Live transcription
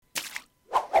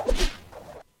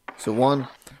So one,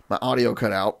 my audio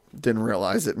cut out. Didn't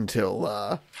realize it until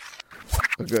a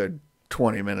good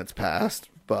 20 minutes passed.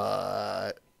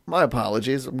 But my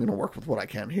apologies. I'm going to work with what I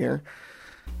can here.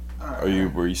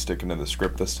 Were you sticking to the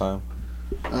script this time?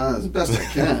 As best I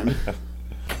can.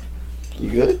 You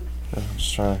good? I'm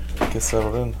just trying to get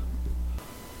settled in.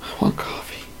 I want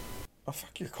coffee. Oh,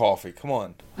 fuck your coffee. Come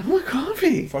on. I want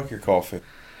coffee. Fuck your coffee.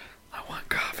 I want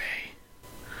coffee.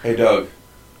 Hey, Doug.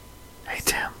 Hey,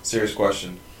 Tim. Serious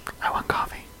question. I want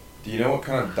coffee. Do you know what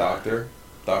kind of doctor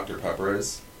Dr. Pepper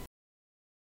is?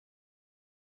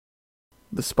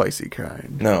 The spicy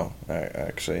kind. No,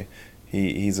 actually.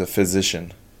 He's a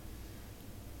physician.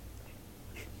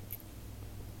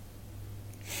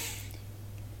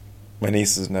 My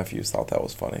nieces and nephews thought that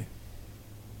was funny.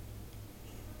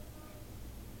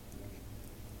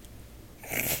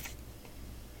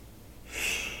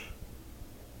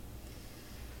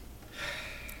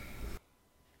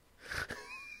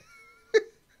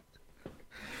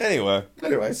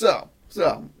 Anyway, so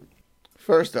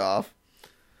first off,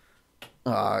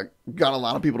 got a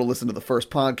lot of people to listen to the first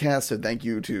podcast, so thank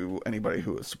you to anybody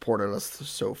who has supported us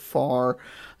so far.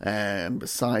 And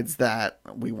besides that,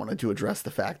 we wanted to address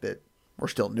the fact that we're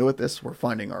still new at this. We're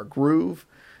finding our groove,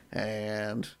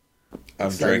 and I'm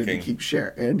excited drinking. to keep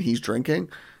sharing. And he's drinking.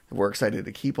 And we're excited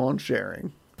to keep on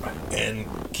sharing. And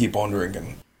keep on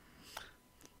drinking.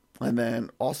 And then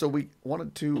also we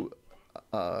wanted to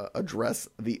address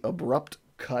the abrupt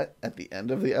cut at the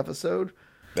end of the episode.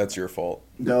 That's your fault.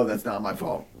 No, that's not my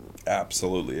fault.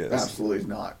 Absolutely is. Absolutely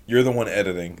not. You're the one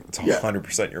editing. It's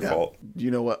 100% your fault. Do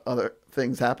you know what other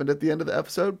things happened at the end of the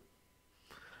episode?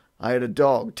 I had a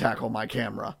dog tackle my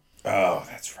camera. Oh,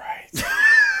 that's right.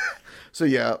 So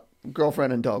yeah,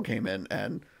 girlfriend and dog came in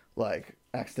and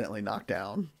accidentally knocked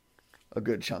down a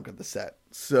good chunk of the set.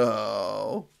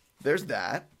 So there's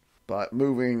that. But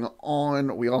moving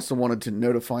on, we also wanted to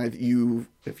notify you,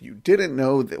 if you didn't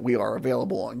know, that we are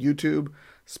available on YouTube,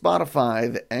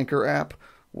 Spotify, the Anchor app,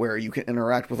 where you can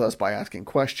interact with us by asking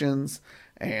questions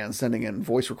and sending in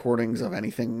voice recordings of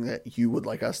anything that you would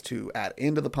like us to add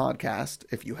into the podcast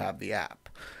if you have the app.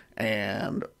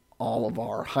 And all of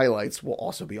our highlights will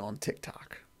also be on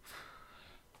TikTok.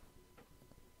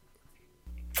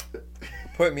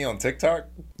 Put me on TikTok?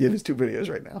 Yeah, there's 2 videos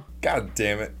right now. God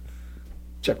damn it.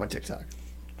 Check my TikTok.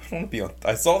 I don't want to be on.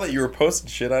 I saw that you were posting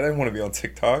shit. I didn't want to be on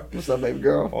TikTok. What's up, baby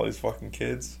girl? All these fucking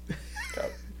kids. God.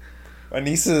 My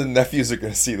nieces and nephews are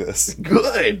going to see this.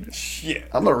 Good. Shit.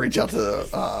 I'm going to reach out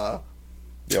to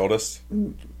The oldest?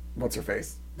 what's her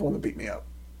face? The one that beat me up.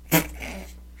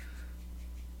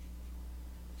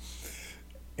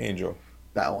 Angel.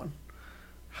 That one.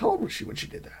 How old was she when she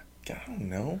did that? God, I don't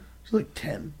know. She was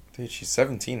 10. Dude, she's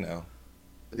 17 now.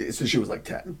 So she was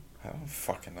 10. I don't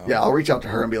fucking know. Yeah, I'll reach out to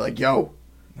her and be like, yo,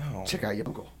 No. check out your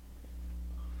uncle.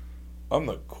 I'm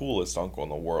the coolest uncle in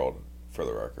the world, for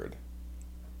the record.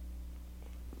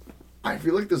 I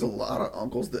feel like there's a lot of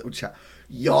uncles that would chat.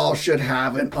 Y'all should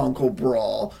have an uncle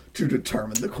brawl to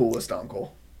determine the coolest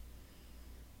uncle.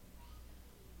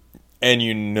 And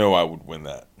you know I would win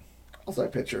that. Also, I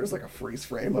picture is a freeze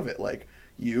frame of it,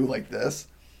 you like this,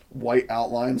 white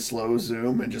outline, slow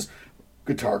zoom, and just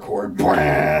guitar chord.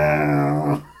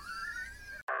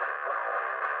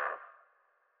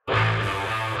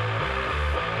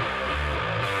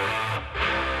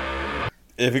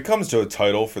 If it comes to a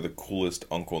title for the coolest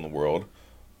uncle in the world,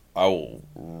 I will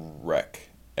wreck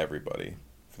everybody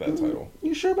for that title.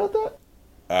 You sure about that?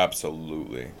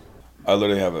 Absolutely. I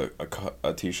literally have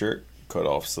a t-shirt, cut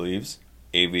off sleeves,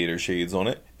 aviator shades on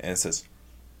it, and it says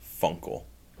Funkle.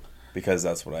 Because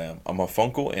that's what I am. I'm a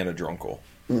Funkle and a Drunkle.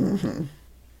 Mm-hmm.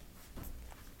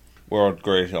 We're a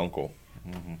great uncle.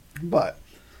 Mm-hmm. But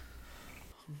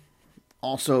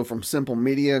also from Simple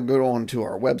Media, go on to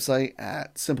our website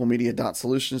at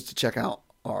simplemedia.solutions to check out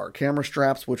our camera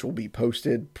straps, which will be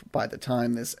posted by the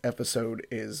time this episode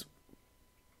is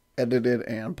edited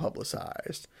and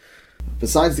publicized.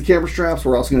 Besides the camera straps,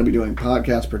 we're also going to be doing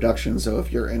podcast production, so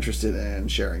if you're interested in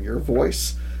sharing your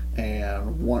voice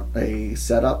and want a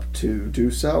setup to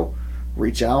do so,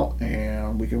 reach out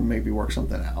and we can maybe work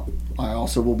something out. I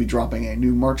also will be dropping a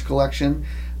new merch collection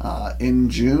in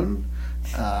June.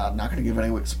 I'm not going to give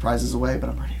any surprises away, but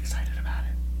I'm pretty excited about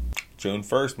it. June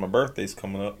 1st, my birthday's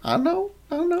coming up. I know.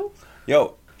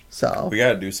 Yo, So we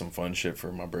gotta do some fun shit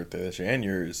for my birthday this year, and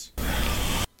yours.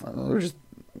 I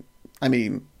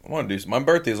want to do. My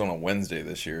birthday's on a Wednesday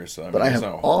this year, so but I it's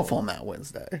have not off on that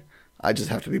Wednesday. I just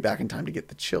have to be back in time to get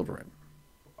the children.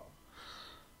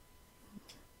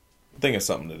 Think of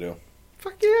something to do.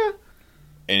 Fuck yeah.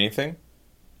 Anything?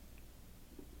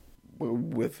 We're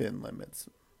within limits.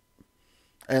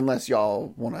 Unless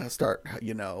y'all want to start,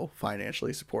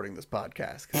 financially supporting this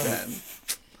podcast, because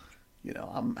then,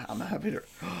 I'm happy to.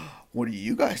 What do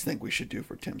you guys think we should do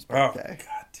for Tim's birthday? Oh,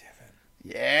 God damn it.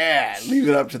 Yeah, leave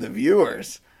it up to the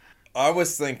viewers. I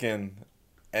was thinking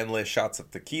endless shots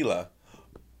of tequila.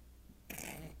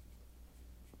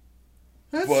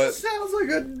 That But sounds like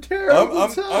a terrible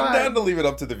time. I'm down to leave it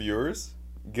up to the viewers.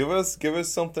 Give us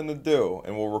something to do,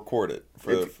 and we'll record it.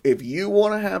 If you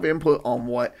want to have input on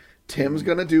what Tim's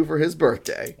going to do for his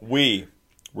birthday. We're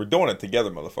doing it together,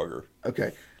 motherfucker.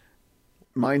 Okay.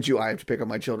 Mind you, I have to pick up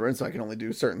my children, so I can only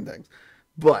do certain things.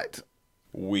 But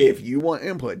if you want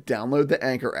input, download the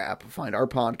Anchor app, find our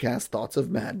podcast, Thoughts of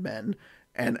Mad Men,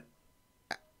 and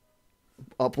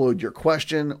upload your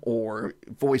question or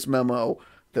voice memo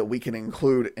that we can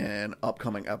include in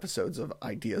upcoming episodes of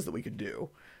ideas that we could do.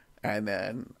 And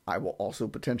then I will also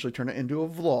potentially turn it into a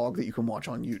vlog that you can watch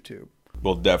on YouTube.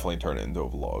 We'll definitely turn it into a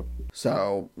vlog.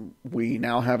 So we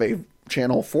now have a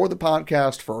channel for the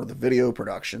podcast, for the video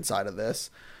production side of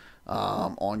this,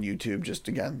 on YouTube. Just,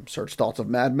 again, search Thoughts of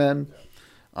Mad Men.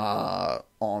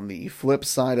 On the flip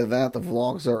side of that, the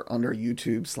vlogs are under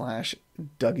YouTube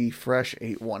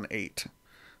 /DougieFresh818.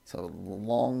 So a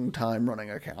long time running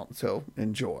account. So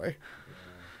enjoy.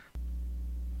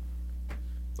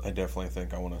 I definitely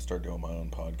think I want to start doing my own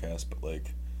podcast, but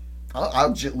like, I'll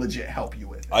legit help you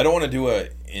with it. I don't want to do a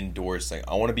indoors thing.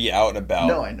 I want to be out and about.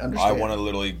 No, I understand. I want to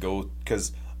literally go,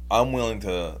 because I'm willing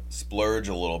to splurge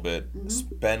a little bit,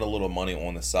 spend a little money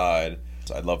on the side.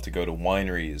 So I'd love to go to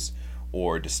wineries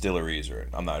or distilleries, or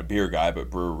I'm not a beer guy, but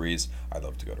breweries. I'd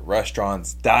love to go to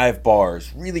restaurants, dive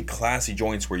bars, really classy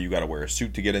joints where you got to wear a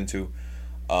suit to get into,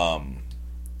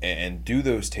 and do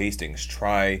those tastings.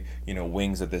 Try,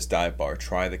 wings at this dive bar.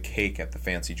 Try the cake at the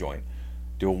fancy joint.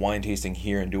 Do a wine tasting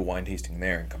here and do a wine tasting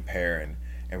there and compare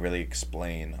and really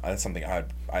explain. That's something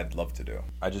I'd love to do.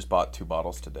 I just bought 2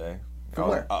 bottles today. From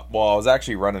where? I was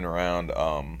actually running around.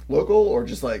 Local or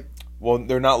just like? Well,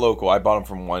 they're not local. I bought them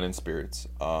from Wine and Spirits.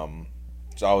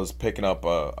 So I was picking up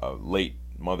a late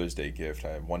Mother's Day gift. I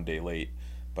had 1 day late,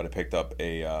 but I picked up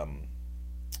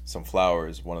some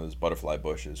flowers, one of those butterfly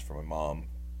bushes from my mom.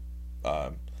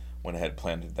 Went ahead,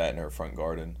 planted that in her front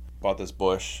garden. Bought this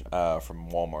bush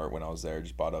from Walmart when I was there.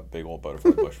 Just bought a big old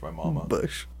butterfly bush for my mama.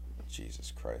 Bush.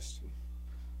 Jesus Christ.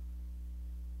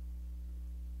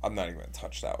 I'm not even going to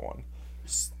touch that one.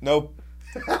 Nope.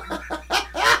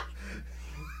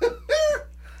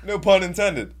 No pun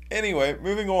intended. Anyway,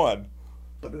 moving on.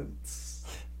 But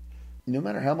no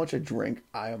matter how much I drink,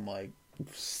 I am like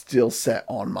still set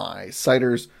on my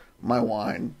ciders, my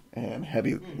wine, and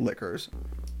heavy liquors.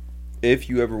 If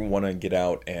you ever want to get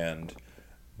out and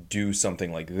do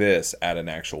something like this at an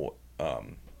actual,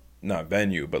 not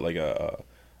venue, but like a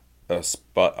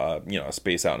spot, a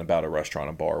space out and about, a restaurant,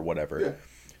 a bar, whatever.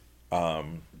 Yeah.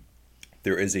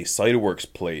 There is a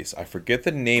Ciderworks place. I forget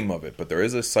the name of it, but there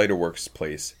is a Ciderworks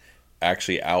place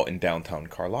actually out in downtown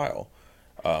Carlisle.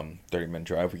 30-minute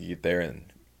drive. We could get there,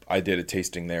 and I did a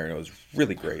tasting there, and it was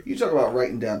really great. You talk about right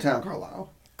in downtown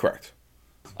Carlisle. Correct.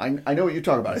 I know what you're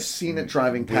talking about. I've seen it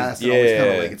driving past. Yeah, always kind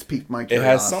of like it's piqued my curiosity.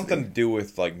 It has something to do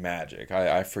with like magic.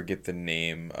 I forget the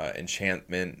name.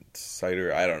 Enchantment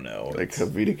cider. I don't know. Like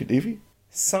Vita Kadifi?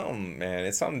 Something, man.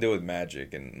 It's something to do with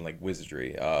magic and like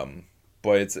wizardry.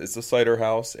 But it's a cider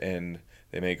house, and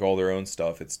they make all their own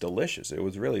stuff. It's delicious. It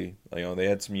was really, they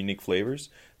had some unique flavors.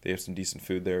 They have some decent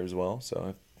food there as well.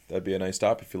 So that'd be a nice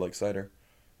stop if you like cider.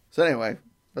 So anyway,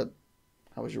 but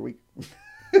how was your week?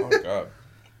 Oh God.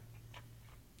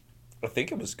 I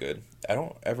think it was good. I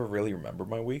don't ever really remember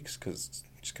my weeks because it's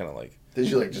just kind of like...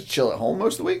 Did you just chill at home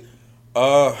most of the week?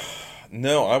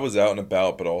 No, I was out and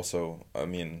about, but also, I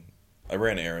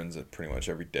ran errands pretty much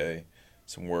every day.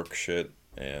 Some work shit,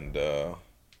 and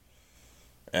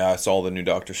I saw the new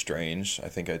Doctor Strange. I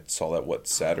think I saw that,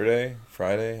 Saturday?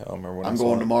 Friday? I don't remember when I'm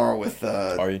going tomorrow with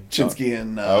Chinsky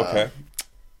and okay.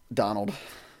 Donald.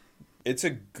 It's a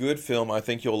good film. I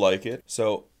think you'll like it.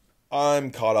 So...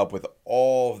 I'm caught up with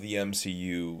all of the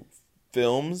MCU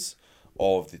films,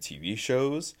 all of the TV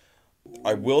shows.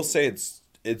 I will say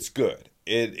it's good.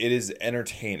 It is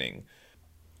entertaining.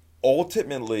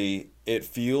 Ultimately, it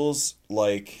feels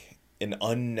like an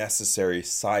unnecessary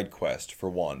side quest for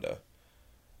Wanda.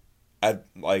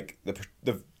 The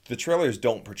trailers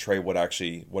don't portray what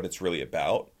it's really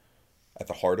about at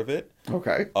the heart of it.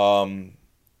 Okay.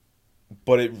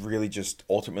 But it really just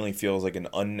ultimately feels like an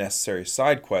unnecessary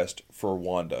side quest for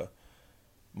Wanda,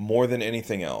 more than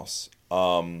anything else.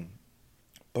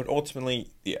 But ultimately,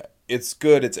 yeah, it's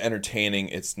good. It's entertaining.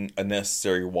 It's a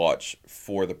necessary watch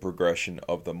for the progression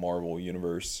of the Marvel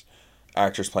universe.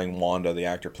 actress playing Wanda, the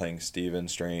actor playing Stephen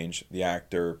Strange, the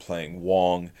actor playing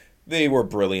Wong. They were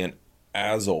brilliant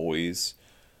as always.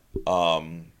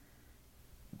 But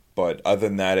other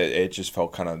than that, it just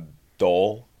felt kind of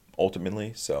dull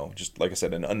ultimately. So just like I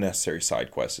said, an unnecessary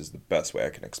side quest is the best way I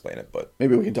can explain it. But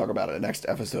maybe we can talk about it in the next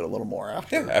episode a little more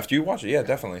after. Yeah, after you watch it. Yeah,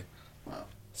 definitely. Wow.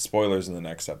 Spoilers in the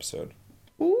next episode.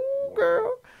 Ooh,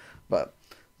 girl. But,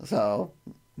 so,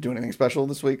 do anything special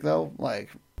this week, though? Like...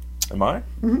 Am I?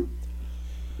 Mm-hmm.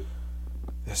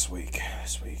 This week.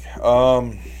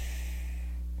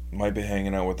 Might be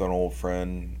hanging out with an old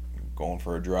friend, going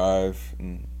for a drive,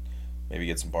 and maybe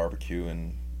get some barbecue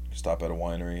and stop at a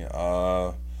winery.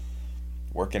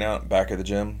 Working out, back at the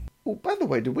gym. Oh, by the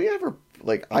way, did we ever,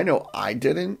 like, I know I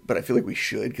didn't, but I feel like we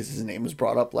should, because his name was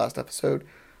brought up last episode.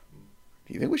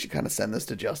 Do you think we should kind of send this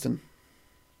to Justin?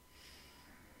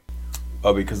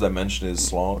 Oh, because I mentioned his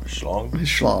schlong? His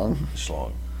schlong.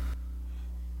 Schlong.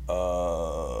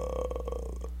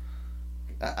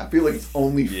 I feel like it's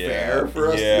only fair for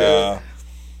us to...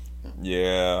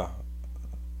 Yeah.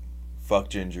 Fuck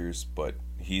gingers, but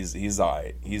he's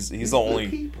alright. He's the only...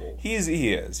 People. He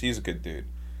is. He's a good dude.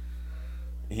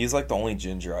 He's like the only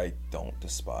ginger I don't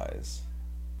despise.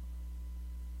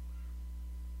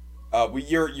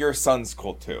 Your son's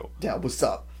cool too. Yeah, what's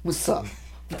up?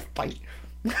 Fight.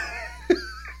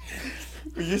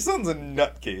 Your son's a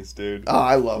nutcase, dude. Oh,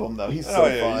 I love him though. He's so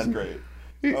fun. He's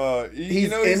great.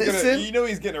 He's innocent. You know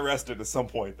he's getting arrested at some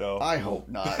point though. I hope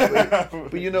not.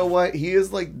 But you know what? He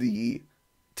is like the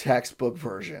textbook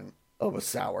version of a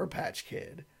Sour Patch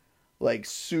Kid. Like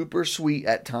super sweet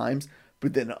at times,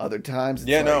 but then other times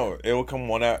it will come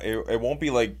one out. It won't be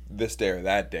like this day or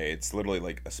that day. It's literally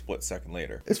like a split second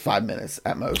later. It's 5 minutes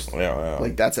at most. Yeah.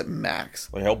 Like that's at max.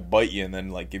 Like he'll bite you and then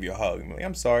like give you a hug and be like,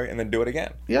 I'm sorry, and then do it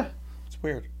again. Yeah. It's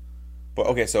weird. But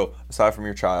okay, so aside from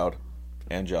your child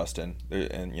and Justin,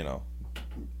 and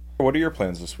what are your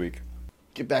plans this week?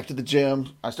 Get back to the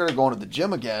gym. I started going to the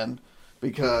gym again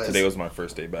because today was my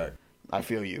first day back. I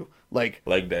feel you. Like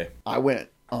leg day. I went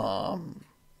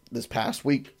this past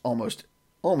week almost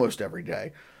every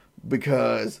day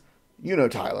because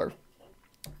Tyler.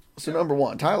 So number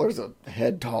one, Tyler's a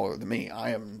head taller than me.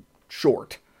 I am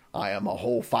short. I am a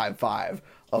whole 5'5"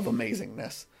 of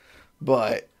amazingness.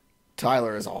 But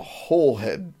Tyler is a whole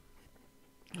head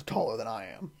taller than I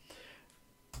am.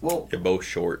 Well, you're both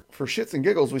short. For shits and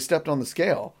giggles, we stepped on the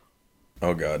scale.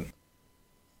 Oh God.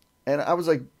 And I was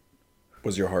like,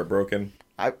 was your heart broken?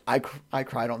 I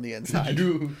cried on the inside.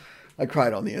 I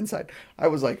cried on the inside. I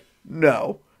was like,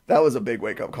 no, that was a big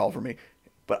wake-up call for me.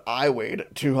 But I weighed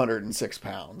 206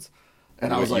 pounds.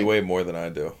 And I was like... You weigh more than I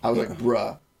do. I was like,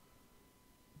 bruh,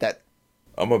 that...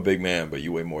 I'm a big man, but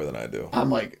you weigh more than I do.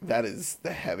 I'm like, that is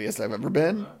the heaviest I've ever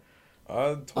been.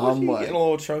 I'm like, getting a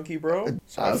little chunky, bro.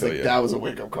 So I was like, that was a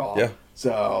wake-up call. Yeah.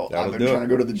 So I've been trying to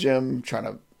go to the gym,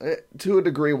 trying to a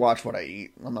degree, watch what I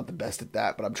eat. I'm not the best at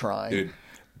that, but I'm trying. Dude,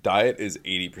 diet is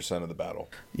 80% of the battle.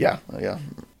 Yeah.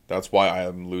 That's why I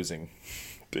am losing,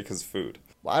 because of food.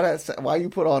 Why you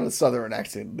put on a southern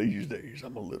accent these days?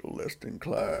 I'm a little less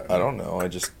inclined. I don't know. I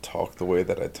just talk the way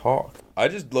that I talk. I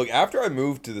just, look, after I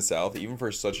moved to the South, even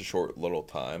for such a short little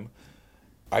time,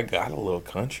 I got a little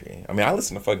country. I mean, I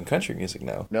listen to fucking country music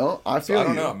now. No, I feel I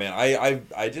don't know, man. I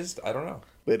don't know.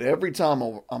 But every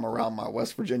time I'm around my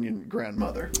West Virginian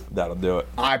grandmother, that'll do it.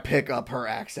 I pick up her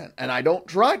accent, and I don't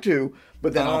try to,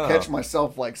 but then I'll catch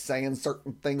myself like saying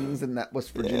certain things in that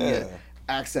West Virginia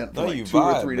accent for like 2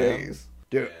 or 3 days.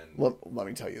 Dude, let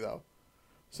me tell you though.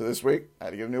 So this week I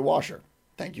had to get a new washer.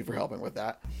 Thank you for helping with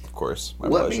that. Of course, my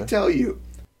pleasure. Let me tell you.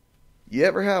 You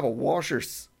ever have a washer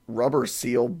rubber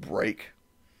seal break?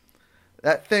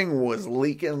 That thing was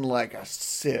leaking like a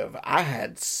sieve. I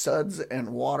had suds and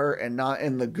water, and not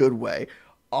in the good way,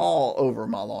 all over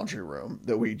my laundry room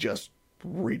that we just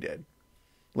redid.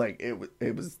 Like,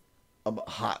 it was a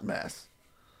hot mess.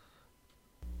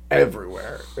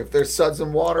 Everywhere. If there's suds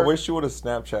and water... I wish you would have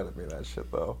Snapchatted me that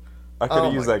shit, though. I could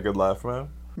have used that good laugh, man.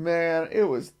 Man, it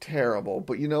was terrible.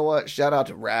 But you know what? Shout out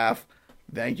to Raph.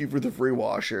 Thank you for the free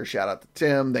washer. Shout out to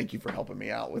Tim. Thank you for helping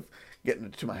me out with getting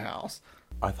it to my house.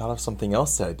 I thought of something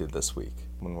else that I did this week.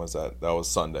 When was that? That was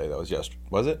Sunday. That was yesterday.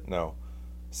 Was it? No.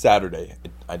 Saturday.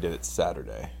 I did it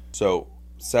Saturday. So,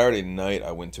 Saturday night,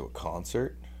 I went to a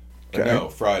concert. Okay. No,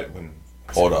 Friday.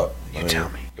 Hold up. You tell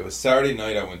me. It was Saturday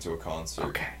night I went to a concert.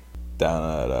 Okay.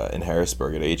 Down at in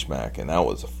Harrisburg at HMAC, and that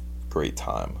was a great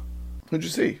time. Who'd you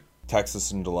see?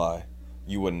 Texas in July.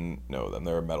 You wouldn't know them.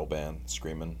 They're a metal band,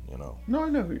 screaming, No, I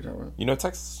know who you're talking about. You know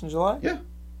Texas in July? Yeah.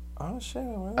 Oh shit!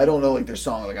 Really? I don't know like their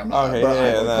song, like I'm not, okay, but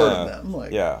yeah, I've heard of them.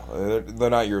 Like, yeah, they're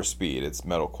not your speed. It's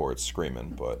metalcore. It's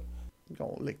screaming, but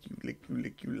Gonna lick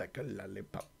you like a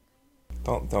lollipop.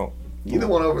 Don't. You the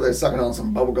one over there sucking on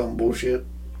some bubblegum bullshit.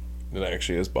 It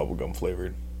actually is bubblegum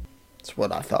flavored. That's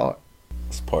what I thought.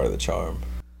 It's part of the charm.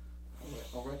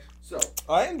 Alright. So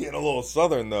I am getting a little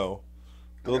southern though.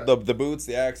 The boots,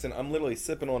 the accent. I'm literally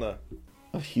sipping on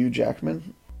a Hugh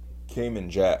Jackman. Cayman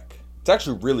Jack. It's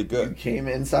actually really You good. came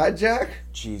inside, Jack?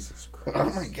 Jesus Christ. Oh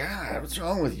my god, what's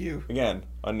wrong with you? Again,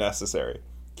 unnecessary.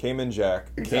 Cayman Jack.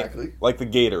 Exactly. Like the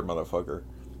gator, motherfucker.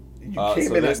 You came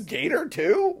so in this- a gator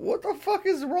too? What the fuck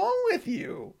is wrong with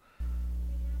you?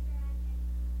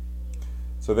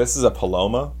 So this is a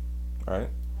Paloma, right?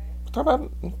 Talk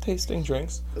about tasting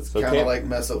drinks. It's So kind of like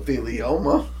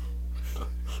mesothelioma.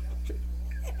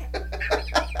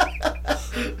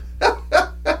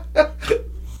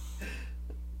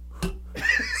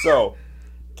 So,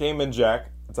 Cayman Jack,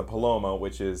 it's a Paloma,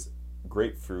 which is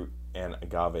grapefruit and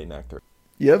agave nectar.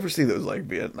 You ever see those like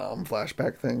Vietnam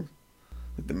flashback things?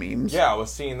 Like the memes? Yeah, I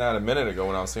was seeing that a minute ago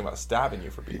when I was thinking about stabbing you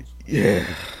for being. Yeah.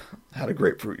 How to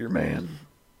grapefruit your man.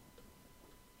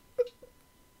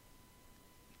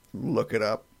 Look it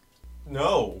up.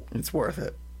 No. It's worth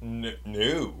it.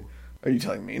 No. Are you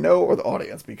telling me no or the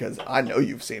audience? Because I know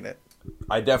you've seen it.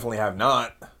 I definitely have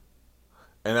not.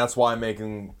 And that's why I'm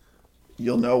making.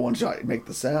 You'll know once I make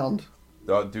the sound.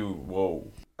 Dude, whoa.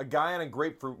 A guy and a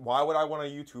grapefruit. Why would I want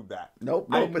to YouTube that? Nope,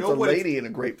 I it's know a what lady in a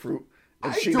grapefruit.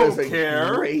 And I she don't does a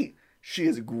care. she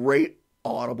has a great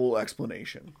audible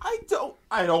explanation. I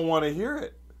don't want to hear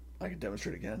it. I can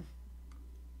demonstrate again.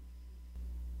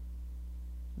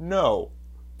 No.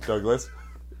 Douglas,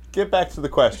 get back to the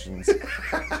questions.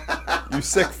 You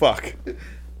sick fuck.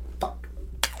 Fuck.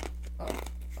 Oh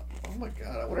my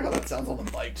god, I wonder how that sounds on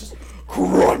the mic. Just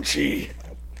crunchy.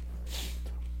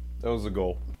 That was the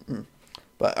goal.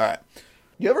 But alright.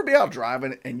 You ever be out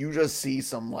driving and you just see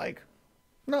some like,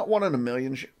 not one in a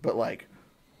million, but like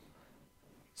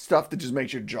stuff that just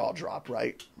makes your jaw drop,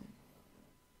 right?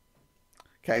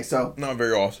 Okay, so Not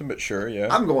very often, but sure, yeah.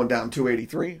 I'm going down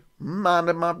 283,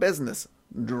 minding my business,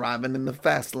 driving in the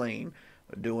fast lane,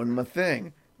 doing my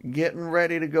thing, getting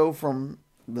ready to go from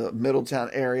the Middletown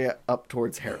area up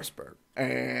towards Harrisburg.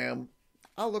 And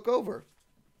I look over,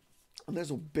 and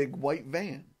there's a big white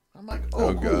van. I'm like,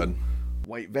 oh, cool. God.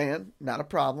 White van, not a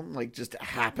problem. Like, just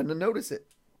happen to notice it.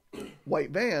 White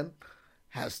van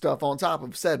has stuff on top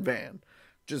of said van.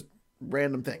 Just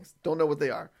random things. Don't know what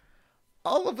they are.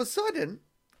 All of a sudden,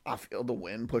 I feel the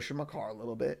wind pushing my car a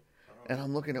little bit. And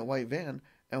I'm looking at white van.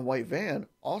 And white van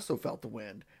also felt the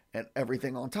wind. And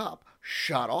everything on top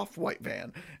shot off white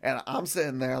van. And I'm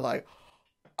sitting there like,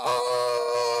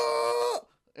 oh!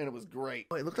 And it was great.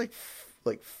 It looked like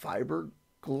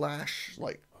fiberglass,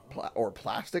 like or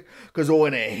plastic, because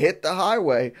when it hit the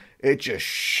highway, it just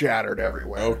shattered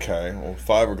everywhere. Okay, well,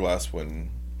 fiberglass wouldn't.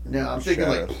 Now I'm thinking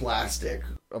shatter. like plastic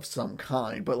of some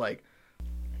kind, but like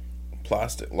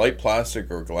Plastic, light plastic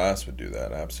or glass would do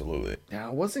that. Absolutely. now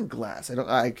it wasn't glass.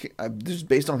 I just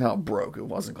based on how it broke, it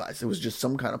wasn't glass. It was just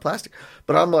some kind of plastic.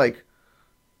 But I'm like,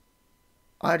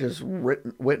 I just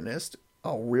witnessed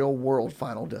a real world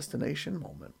Final Destination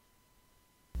moment.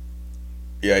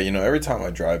 Yeah, you know, every time I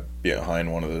drive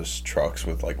behind one of those trucks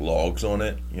with like logs on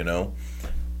it, you know,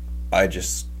 I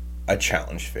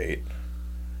challenge fate.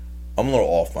 I'm a little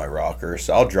off my rocker,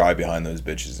 so I'll drive behind those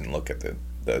bitches and look at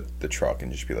the truck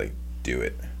and just be like, do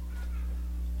it.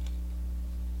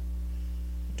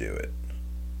 Do it.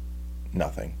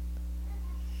 Nothing.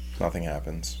 Nothing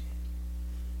happens.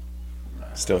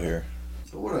 Still here.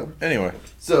 But whatever. Anyway,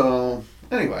 So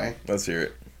anyway, let's hear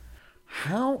it.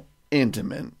 how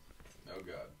intimate Oh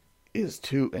God. is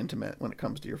too intimate when it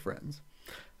comes to your friends?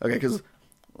 Okay, because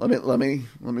let me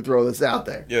throw this out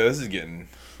there. Yeah, this is getting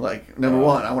Like, number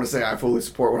one, I want to say I fully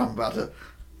support what I'm about to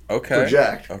okay.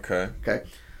 project. Okay. Okay.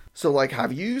 So, like,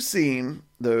 have you seen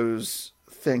those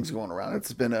things going around?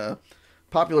 It's been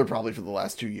popular probably for the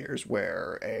last 2 years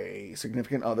where a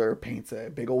significant other paints a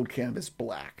big old canvas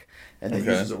black and then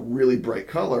Okay. uses a really bright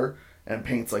color and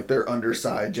paints, like, their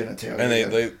underside genitalia. And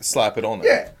they slap it on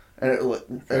there. Yeah. And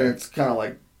it's kind of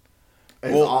like,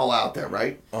 it's all out there,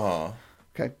 right? Uh-huh.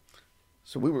 Okay.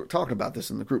 So we were talking about this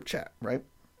in the group chat, right?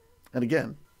 And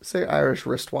again, say Irish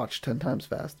wristwatch 10 times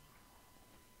fast.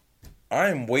 I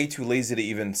am way too lazy to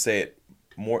even say it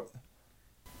more.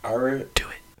 Irish. Do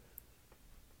it.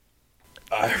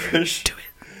 Irish. Do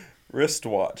it.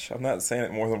 Wristwatch. I'm not saying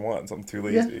it more than once. I'm too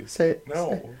lazy. Yeah, say it.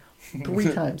 No. Say it.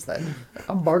 3 times then.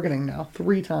 I'm bargaining now.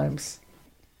 3 times.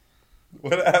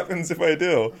 What happens if I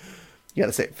do? You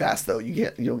gotta say it fast though.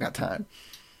 You don't got time.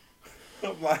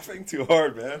 I'm laughing too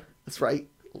hard, man. That's right.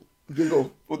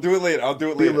 Giggle. We'll do it later. I'll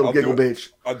do it Be a later. little I'll giggle do it. bitch.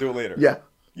 I'll do it later. Yeah.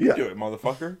 You Yeah. do it,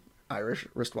 motherfucker. Irish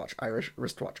wristwatch, Irish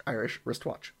wristwatch, Irish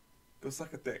wristwatch. Go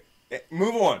suck a dick.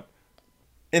 Move on.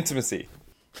 Intimacy.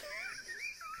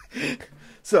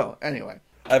 So, anyway.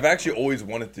 I've actually always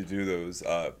wanted to do those,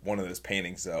 one of those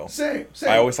paintings, though. Same.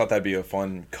 I always thought that'd be a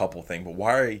fun couple thing, but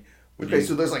why would you... Okay,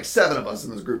 so there's like 7 of us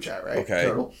in this group chat, right? Okay.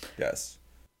 Total. Yes.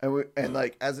 And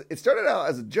like, as it started out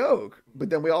as a joke, but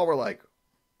then we all were like,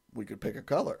 we could pick a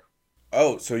color.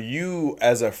 Oh, so you,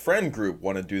 as a friend group,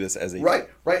 want to do this as a... Right.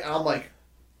 And I'm like...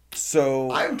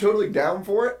 So... I'm totally down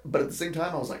for it, but at the same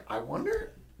time, I was like, I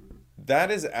wonder...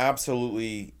 That is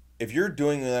absolutely... If you're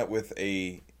doing that with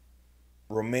a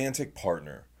romantic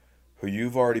partner who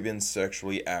you've already been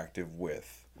sexually active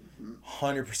with,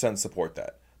 100% support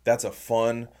that. That's a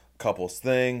fun couples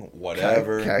thing,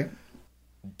 whatever. Okay.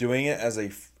 Doing it as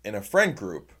in a friend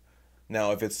group.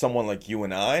 Now, if it's someone like you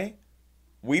and I,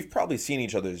 we've probably seen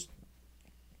each other's,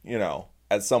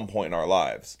 at some point in our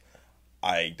lives.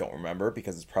 I don't remember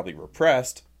because it's probably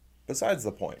repressed. Besides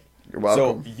the point. You're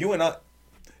welcome. So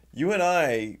you and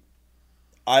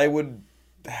I would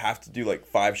have to do like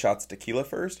 5 shots of tequila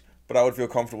first, but I would feel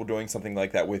comfortable doing something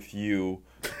like that with you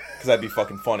because that'd be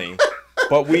fucking funny.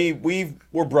 But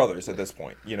we're brothers at this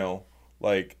point,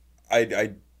 Like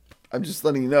I'm just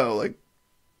letting you know, like,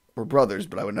 we're brothers,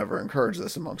 but I would never encourage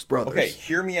this amongst brothers. Okay,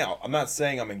 hear me out. I'm not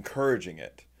saying I'm encouraging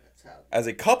it. As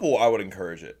a couple, I would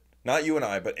encourage it. Not you and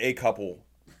I, but a couple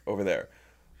over there.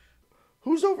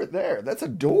 Who's over there? That's a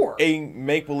door. A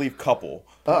make-believe couple.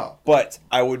 Oh. But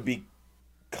I would be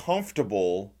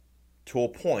comfortable to a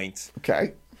point.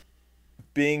 Okay.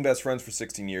 Being best friends for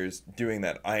 16 years, doing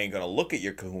that. I ain't gonna look at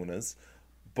your kahunas,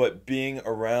 but being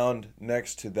around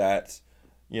next to that,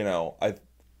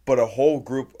 but a whole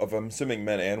group of, I'm assuming,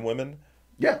 men and women.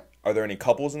 Yeah. Are there any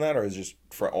couples in that, or is it just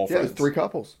for all friends? Yeah, there's 3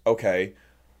 couples. Okay.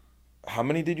 How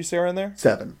many did you say are in there?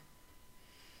 7.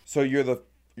 So you're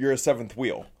a 7th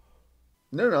wheel.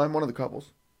 No, I'm one of the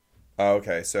couples. Oh,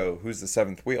 okay, so who's the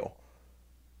 7th wheel?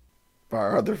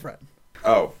 Our other friend.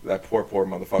 Oh, that poor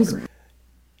motherfucker.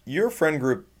 Your friend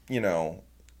group,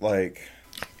 like...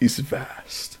 He's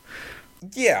fast.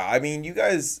 Yeah, I mean, you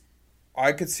guys...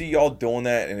 I could see y'all doing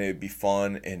that, and it'd be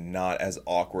fun and not as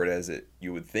awkward as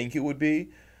you would think it would be.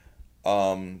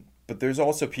 But there's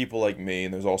also people like me,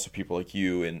 and there's also people like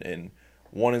you, and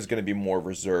one is going to be more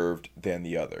reserved than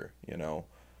the other,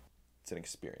 It's an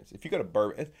experience. If you go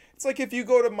to it's like if you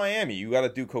go to Miami, you got to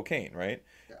do cocaine, right?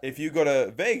 Yeah. If you go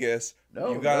to Vegas,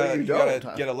 you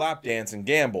gotta get a lap dance and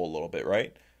gamble a little bit,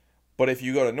 right? But if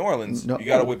you go to New Orleans, you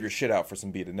got to whip your shit out for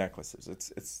some beaded necklaces.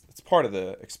 It's part of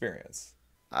the experience.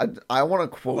 I want to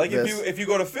quote like this. if you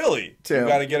go to Philly, Tim, you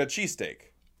got to get a cheesesteak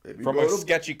from a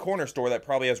sketchy corner store that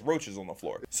probably has roaches on the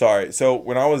floor. Sorry. So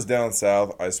when I was down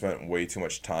south, I spent way too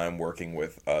much time working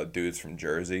with dudes from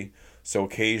Jersey. So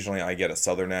occasionally I get a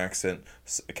Southern accent.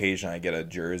 Occasionally I get a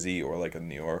Jersey or like a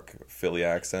New York, Philly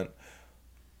accent.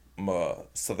 I'm a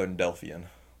Southern Delphian.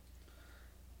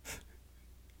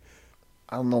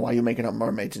 I don't know why you're making up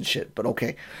mermaids and shit, but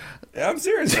okay. Yeah, I'm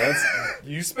serious, man.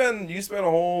 You spend a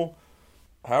whole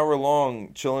however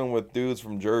long chilling with dudes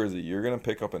from Jersey, you're gonna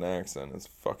pick up an accent. It's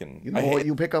fucking... You know what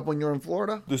you pick up when you're in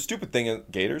Florida? The stupid thing is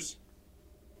gators.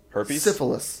 Herpes.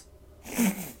 Syphilis.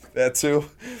 That too.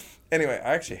 Anyway,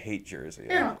 I actually hate Jersey.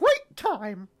 In great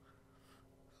time.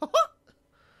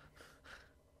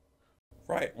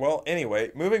 Right. Well,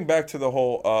 anyway, moving back to the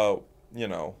whole,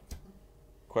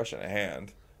 question at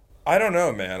hand. I don't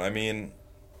know, man. I mean,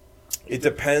 it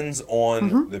depends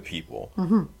on the people.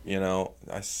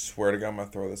 I swear to God, I'm gonna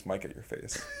throw this mic at your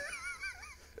face.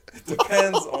 It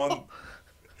depends on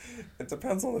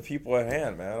the people at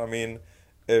hand, man. I mean,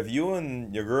 if you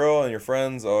and your girl and your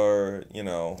friends are,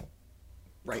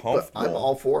 right, comfortable. but I'm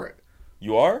all for it.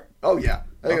 You are? Oh yeah,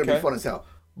 I think it'll be fun as hell.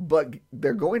 But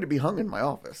they're going to be hung in my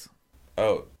office.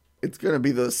 Oh, it's going to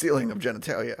be the ceiling of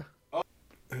genitalia.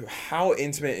 How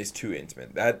intimate is too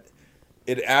intimate? That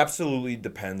it absolutely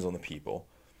depends on the people.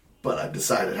 But I've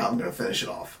decided how I'm going to finish it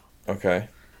off. Okay.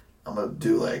 I'm going to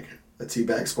do like a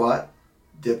teabag squat,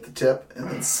 dip the tip, and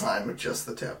then sign with just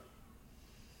the tip.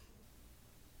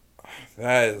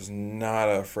 That is not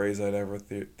a phrase I'd ever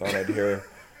thought I'd hear.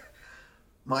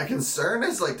 My concern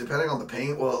is, like, depending on the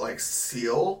paint, will it, like,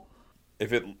 seal?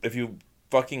 If you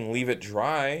fucking leave it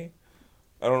dry,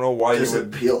 I don't know why Does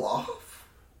it peel off?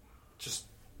 Just...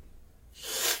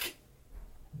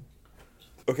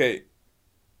 Okay,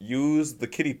 use the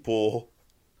kiddie pool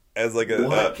as like a...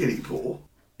 What kiddie pool?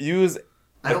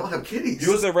 I don't have kitties.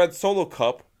 Use a red Solo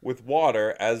cup with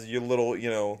water as your little,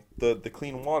 the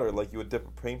clean water, like you would dip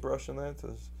a paintbrush in that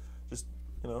to just,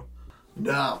 No,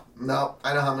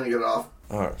 I know how I'm going to get it off.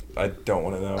 I don't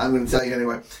want to know. I'm going to tell you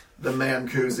anyway. The man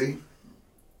koozie.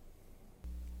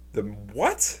 The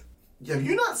what? Have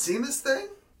you not seen this thing?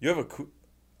 You have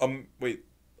wait,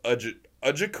 a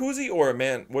jacuzzi or a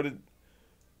man?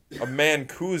 A man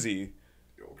koozie?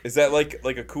 Is that like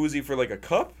a koozie for like a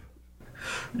cup?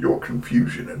 Your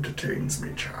confusion entertains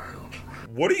me, child.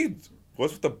 What's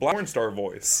with the Black Porn Star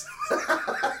voice?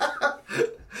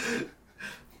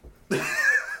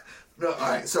 No,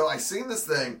 alright, so I seen this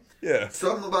thing. Yeah.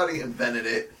 Somebody invented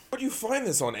it. Where'd you find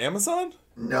this, on Amazon?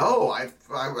 No, I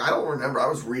don't remember. I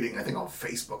was reading, I think on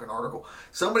Facebook, an article.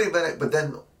 Somebody invented it, but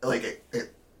then, like,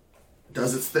 it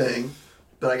does its thing,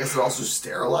 but I guess it also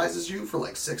sterilizes you for,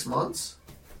 like, 6 months.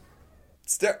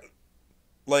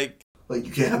 Like,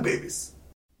 you can't have babies.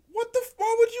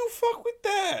 Why would you fuck with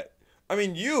that? I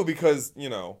mean, because,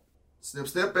 Snip,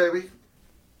 snip, baby.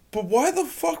 But why the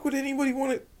fuck would anybody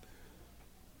want it?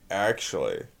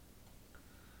 Actually.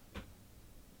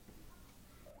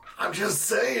 I'm just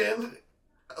saying.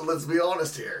 Let's be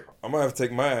honest here. I'm gonna have to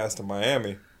take my ass to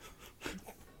Miami.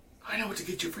 I know what to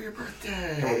get you for your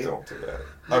birthday. Don't do that.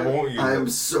 I won't use it. I'm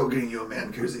so getting you a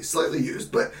man koozie. Slightly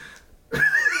used, but...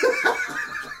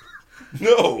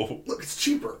 No. Look, it's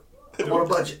cheaper. I'm on a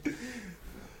budget.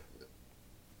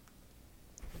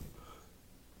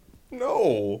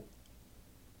 No.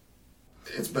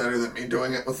 It's better than me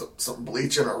doing it with some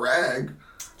bleach and a rag.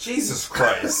 Jesus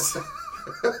Christ.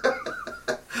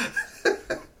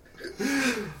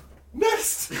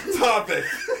 Next topic.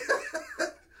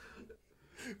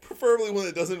 Preferably one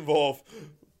that doesn't involve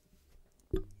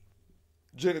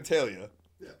genitalia.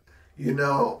 Yeah.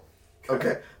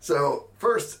 Okay, so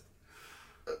first...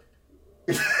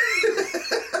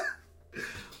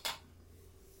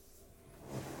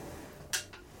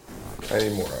 I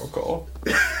need more alcohol.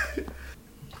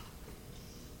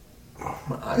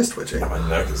 My eye's twitching. My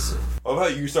neck is... I love how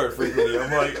you start freaking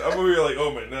out. I'm over here like,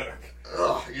 oh, my neck.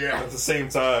 Oh, yeah. At the same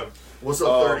time. What's up,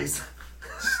 30s?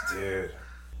 Dude.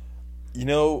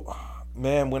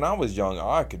 Man, when I was young,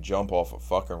 I could jump off a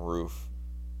fucking roof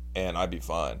and I'd be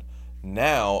fine.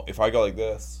 Now, if I go like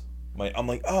this, I'm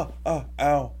like,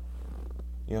 ow.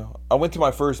 I went to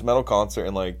my first metal concert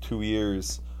in like 2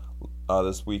 years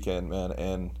this weekend, man,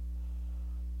 and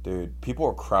dude, people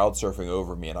were crowd surfing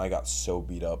over me and I got so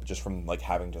beat up just from like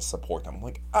having to support them. I'm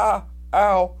like,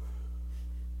 ow.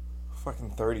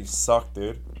 Fucking 30 suck,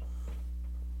 dude.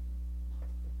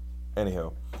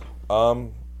 Anyhow,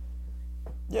 I'm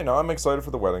excited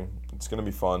for the wedding. It's gonna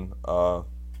be fun.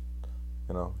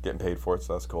 Getting paid for it,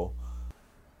 so that's cool.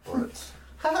 But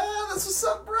this was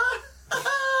up, bro.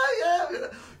 Yeah,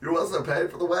 you wasn't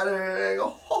paid for the wedding.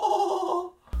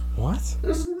 Oh, What?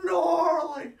 it's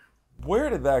gnarly. Where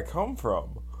did that come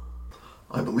from?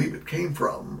 I believe it came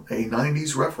from a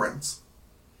 90s reference.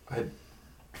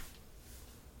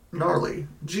 Gnarly.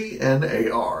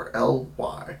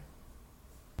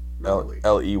 Gnarly.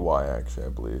 Ley, actually, I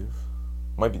believe.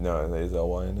 Might be, no, there's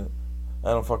ly in it.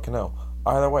 I don't fucking know.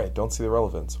 Either way, don't see the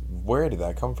relevance. Where did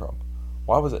that come from?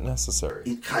 Why was it necessary?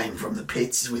 It came from the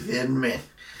pits within me.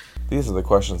 These are the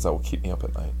questions that will keep me up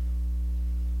at night.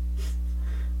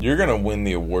 You're gonna win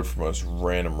the award for most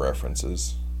random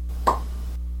references.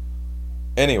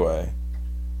 Anyway.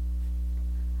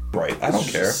 Right, I don't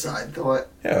care. Side thought.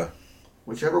 Yeah.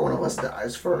 Whichever one of us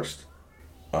dies first,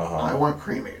 I want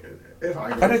cremated. If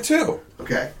I I did too.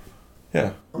 Okay.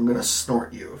 Yeah. I'm gonna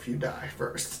snort you if you die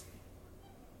first.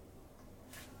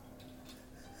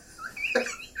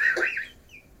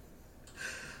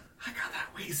 I got that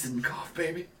wheezing cough,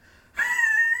 baby.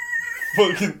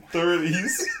 Fucking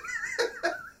 30s.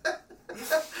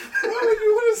 Why would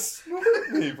you want to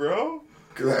snort me, bro?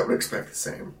 Because I would expect the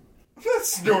same. I'm not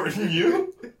snorting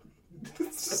you.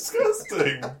 That's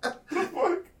disgusting. What the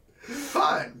fuck?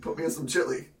 Fine, put me in some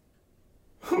chili.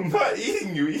 I'm not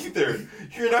eating you either.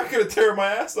 You're not going to tear my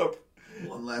ass up.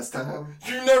 One last time.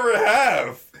 You never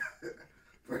have.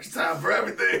 First time for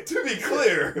everything. To be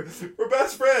clear, we're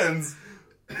best friends.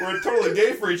 We're totally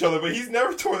gay for each other, but he's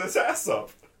never torn his ass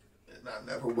up. And I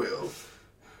never will.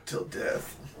 Till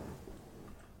death.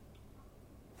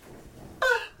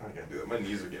 I can't do it. My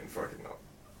knees are getting fucking up.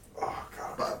 Oh,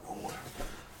 God. But,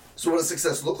 so what does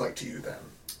success look like to you then?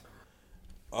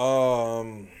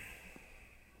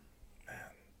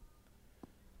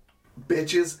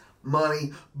 Bitches,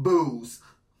 money, booze.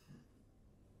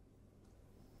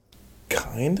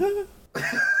 Kinda?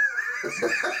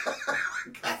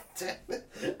 God damn it.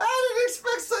 I didn't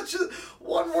expect such a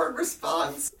one-word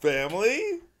response.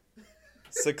 Family,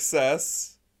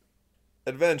 success,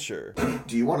 adventure.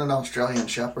 Do you want an Australian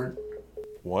Shepherd?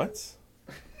 What?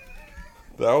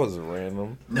 That was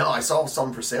random. No, I saw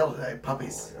some for sale today.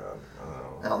 Puppies. Oh,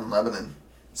 my God. Out in Lebanon.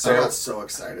 So- I got so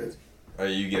excited. Are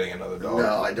you getting another dog?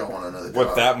 No, I don't want another dog.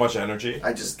 With that much energy?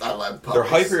 I love puppies. They're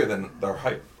hyper than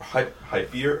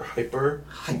hyper.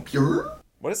 Hyper?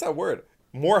 What is that word?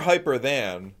 More hyper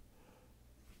than,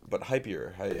 but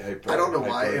hyper. Hyper. I don't know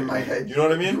why in my head. You know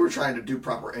what I mean? You were trying to do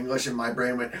proper English, and my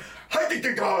brain went.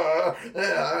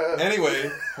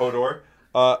 Anyway, Hodor.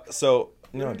 So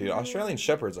dude, Australian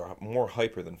Shepherds are more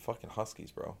hyper than fucking Huskies,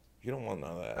 bro. You don't want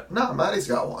none of that. No, Maddie's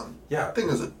got one. Yeah. That thing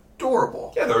is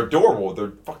adorable. Yeah, they're adorable.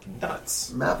 They're fucking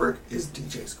nuts. Maverick is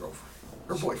DJ's girlfriend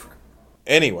or boyfriend.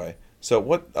 Anyway, so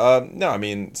what? No, I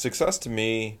mean, success to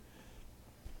me.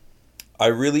 I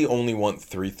really only want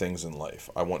 3 things in life.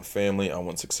 I want family, I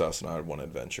want success, and I want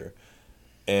adventure.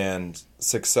 And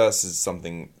success is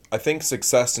something... I think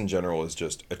success in general is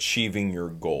just achieving your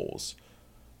goals.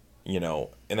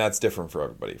 And that's different for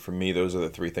everybody. For me, those are the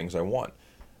 3 things I want.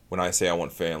 When I say I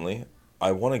want family,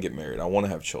 I want to get married. I want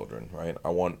to have children, right? I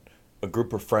want a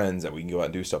group of friends that we can go out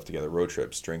and do stuff together, road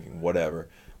trips, drinking, whatever.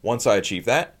 Once I achieve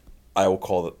that, I will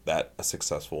call that a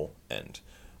successful end.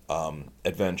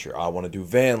 Adventure. I want to do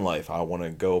van life. I want to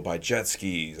go buy jet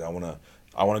skis. I want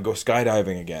to go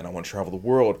skydiving again. I want to travel the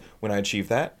world. When I achieve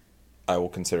that, I will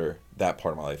consider that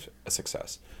part of my life a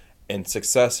success. And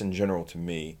success in general to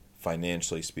me,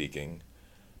 financially speaking,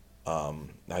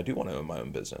 I do want to own my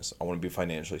own business. I want to be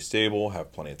financially stable,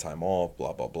 have plenty of time off,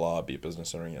 blah, blah, blah, be a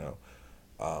business owner,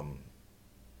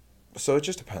 So it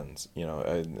just depends,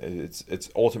 It's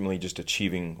ultimately just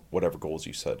achieving whatever goals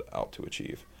you set out to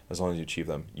achieve. As long as you achieve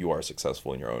them, you are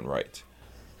successful in your own right.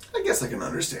 I guess I can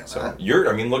understand that.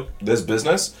 Look, this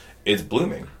business, it's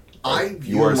blooming. I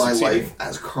view my life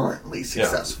as currently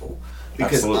successful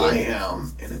because I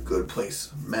am in a good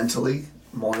place mentally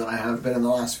more than I have been in the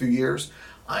last few years.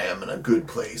 I am in a good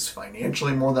place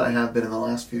financially more than I have been in the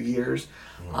last few years.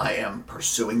 I am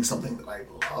pursuing something that I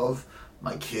love.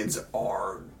 My kids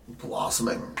are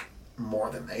blossoming more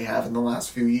than they have in the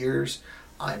last few years.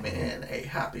 I'm in a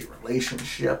happy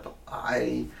relationship.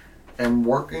 I am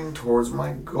working towards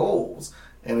my goals.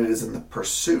 And it is in the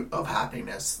pursuit of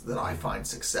happiness that I find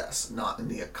success, not in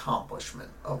the accomplishment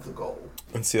of the goal.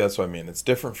 And see, that's what I mean. It's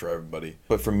different for everybody.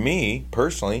 But for me,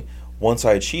 personally, once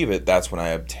I achieve it, that's when I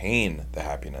obtain the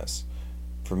happiness.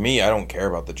 For me, I don't care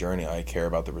about the journey. I care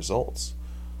about the results.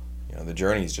 The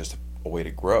journey is just a way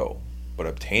to grow. But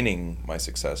obtaining my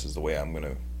success is the way I'm going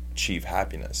to achieve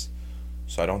happiness.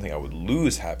 So I don't think I would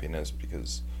lose happiness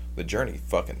because the journey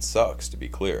fucking sucks, to be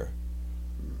clear.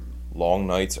 Long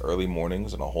nights, early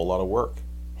mornings, and a whole lot of work.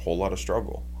 A whole lot of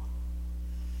struggle.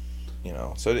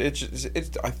 So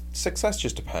success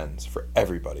just depends for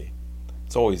everybody.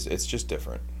 It's just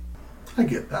different. I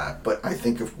get that, but I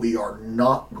think if we are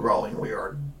not growing, we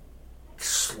are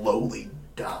slowly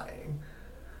dying.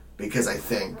 Because I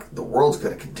think the world's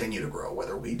going to continue to grow,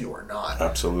 whether we do or not.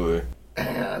 Absolutely.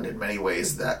 And in many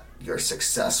ways, that your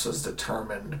success was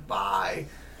determined by,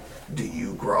 do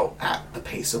you grow at the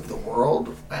pace of the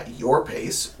world, at your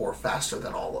pace, or faster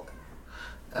than all of it?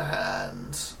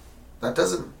 And that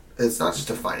it's not just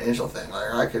a financial thing.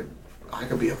 Like I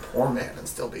could be a poor man and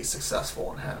still be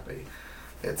successful and happy.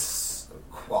 It's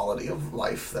a quality of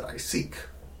life that I seek.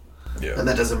 Yeah. And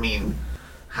that doesn't mean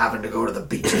having to go to the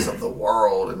beaches of the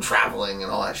world and traveling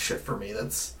and all that shit for me.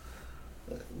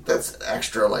 That's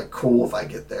extra cool if I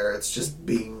get there. It's just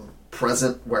being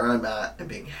present where I'm at and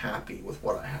being happy with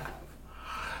what I have.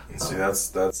 And see,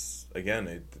 that's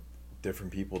again,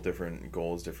 different people, different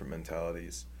goals, different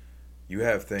mentalities. You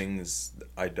have things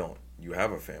I don't. You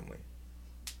have a family.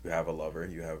 You have a lover.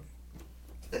 You have...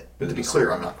 To be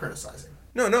clear, I'm not criticizing.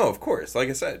 No, of course. Like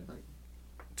I said,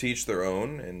 to each their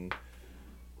own, and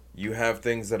you have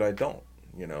things that I don't,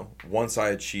 Once I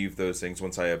achieve those things,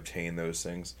 once I obtain those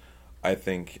things, I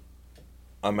think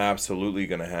I'm absolutely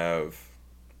going to have,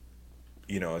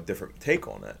 a different take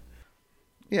on that.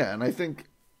 Yeah, and I think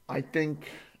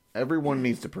everyone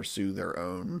needs to pursue their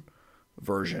own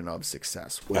version of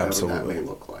success, whatever that may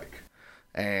look like.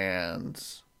 And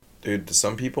dude, to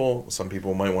some people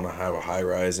might want to have a high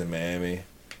rise in Miami,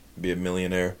 be a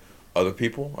millionaire. Other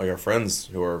people, I got friends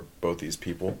who are both these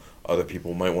people. Other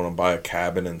people might want to buy a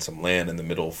cabin and some land in the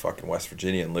middle of fucking West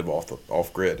Virginia and live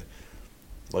off grid.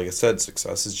 Like I said,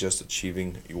 success is just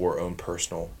achieving your own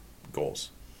personal goals.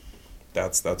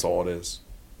 That's all it is.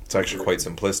 It's actually quite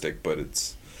simplistic, but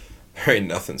there ain't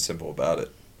nothing simple about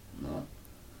it.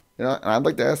 No. I'd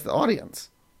like to ask the audience,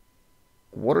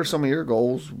 what are some of your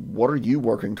goals? What are you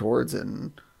working towards,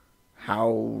 and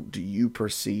how do you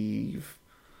perceive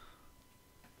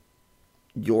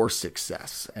your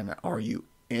success? And are you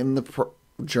in the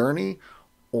journey,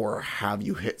 or have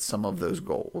you hit some of those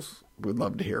goals? We'd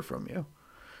love to hear from you.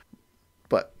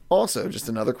 But also, just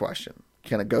another question.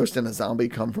 Can a ghost and a zombie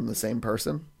come from the same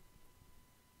person?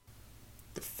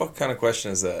 The fuck kind of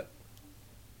question is that?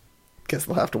 Guess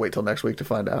we'll have to wait till next week to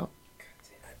find out.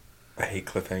 I hate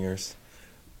cliffhangers.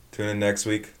 Tune in next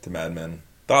week to Mad Men.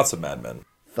 Thoughts of Mad Men.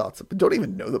 Don't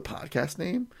even know the podcast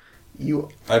name?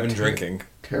 I've been drinking.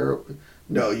 Terrible.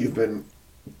 No, you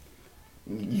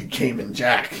came in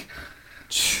Jack.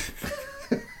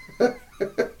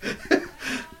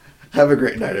 Have a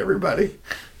great night, everybody.